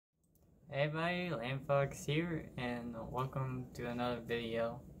Hey everybody, LandFox here, and welcome to another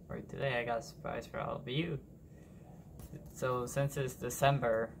video. For today I got a surprise for all of you. So since it's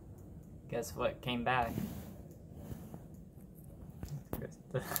December, guess what came back?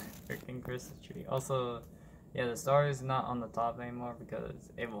 The freaking Christmas tree. Also, yeah, the star is not on the top anymore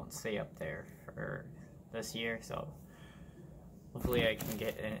because it won't stay up there for this year, so hopefully I can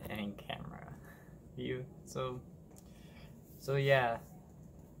get an in-camera view. So yeah.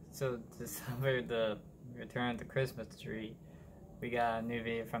 So to celebrate the return of the Christmas tree, we got a new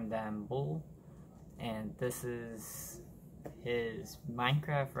video from Dan Bull, and this is his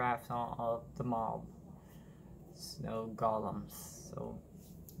Minecraft rap song of the mob, Snow Golems. So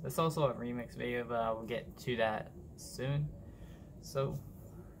it's also a remix video, but I will get to that soon. So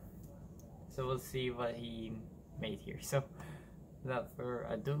we'll see what he made here. So without further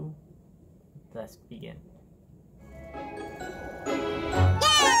ado, let's begin.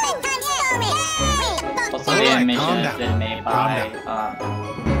 Calm down.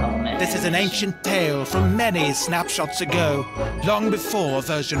 This is an ancient tale from many snapshots ago, long before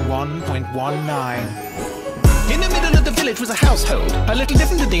version 1.19. In the middle of the village was a household, a little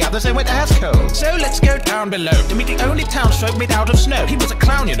different than the others, they went as cold. So let's go down below to meet the only townsfolk made out of snow. He was a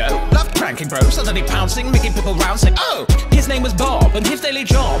clown, you know, loved pranking bros, suddenly pouncing, making people round, say, oh! His name was Bob, and his daily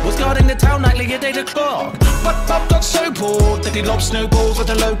job was guarding the town nightly at 8 o'clock. But Bob got so bored that he lobbed snowballs at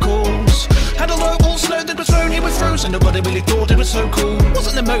the locals. And although all snow that was thrown here was frozen, nobody really thought it was so cool.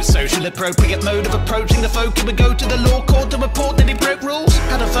 Wasn't the most social appropriate mode of approaching the folk. He would go to the law court to report that he broke rules.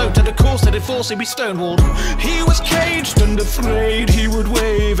 Had a vote and a course that enforced he'd be stonewalled. He was caged and afraid. He would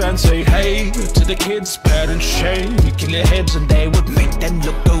wave and say hey to the kids' parents, shaking their heads, and they would make them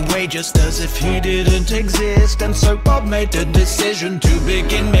look away just as if he didn't exist. And so Bob made the decision to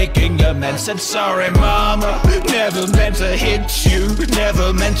begin making amends. Said, sorry mama, never meant to hit you,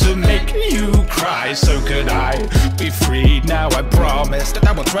 never meant to make you cry. So could I be freed now? I promise that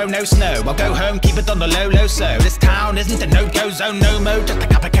I will throw no snow. I'll go home, keep it on the low. So this town isn't a no-go zone, no mo, just a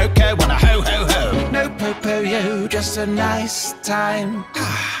cup of cocoa on a ho-ho-ho. No po-po-yo, just a nice time.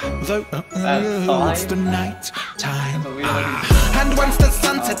 Though it's the night time. And once the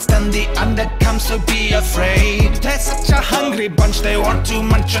sun sets, then the undead comes, so be afraid. They're such a hungry bunch, they want to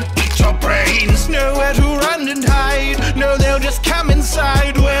munch and eat your brains. Nowhere to run and hide, no, they'll just come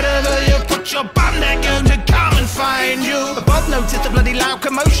inside. Wherever you put your bum, they're going to come and find you. But Bob noticed a bloody loud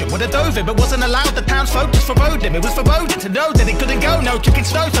commotion. Would have dove in, but wasn't allowed. The townsfolk just forbade him. It was foreboding to know that he couldn't go. No chicken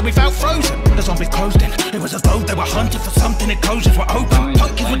snow, so we felt frozen. The zombies closed in. It was as though they were hunting for something. The closures were open.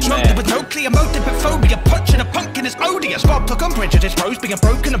 Pumpkins were drunk. There was no clear motive but phobia. Punching a pumpkin is odious. Bob took umbrage at his rose being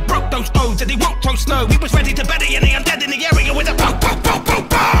broken and broke those odes. And he won't throw snow. He was ready to bury any undead in the area with a pow, pow, pow, pow,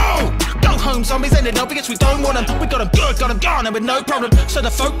 pow. Go home, zombies ended obvious. We don't want them. We got them good, got them gone, and with no problem. So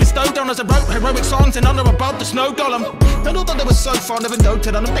the folk bestowed on us and wrote heroic songs in honor of Bob the Snow Golem. And although they were so fond of a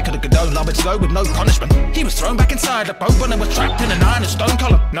noted on them, they could have condoned love and slow with no punishment. He was thrown back inside the boat when they was trapped in an iron and stone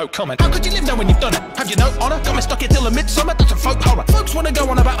column. No comment. How could you live there when you've done it? Have you no honor? Got me stuck here till the midsummer? That's a folk horror. Folks wanna go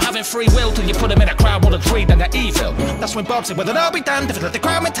on about having free will till you put them in a crowd more than three, then they're evil. That's when Bob said, well then I'll be damned if it's let the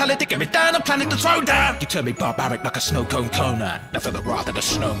crowd mentality get me down and planet to throw down. You turn me barbaric like a snow cone cloner. Now for the wrath of the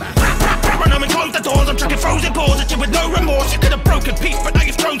snowman. Paranoid, close the doors, I'm chucking frozen balls at you with no remorse. You could have broken peace, but now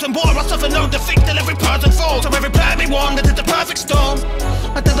you've frozen war. I suffer no defeat till every person falls. So every plan be one, that is the perfect storm.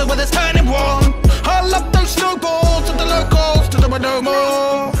 Until the weather's turning warm. I love those snowballs and the locals till there were no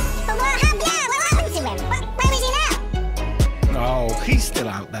more. But what happened to him? Where is he now? Oh, he's still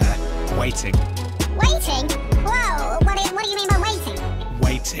out there, waiting. Waiting? Whoa, what do you mean by waiting?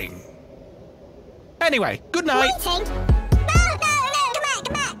 Waiting. Anyway, good night. Waiting? No, come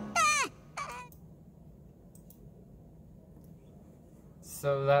back.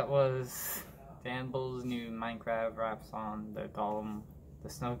 So that was Dan Bull's new Minecraft rap song, the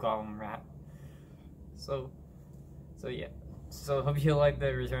Snow Golem rap. So yeah. So hope you like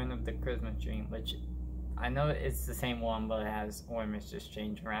the return of the Christmas tree, which I know it's the same one, but it has ornaments just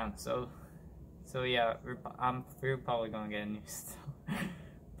changed around. So yeah, we're probably gonna get a new stuff,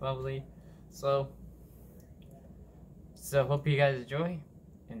 probably. So hope you guys enjoy,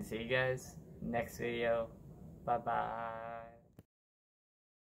 and see you guys next video. Bye bye.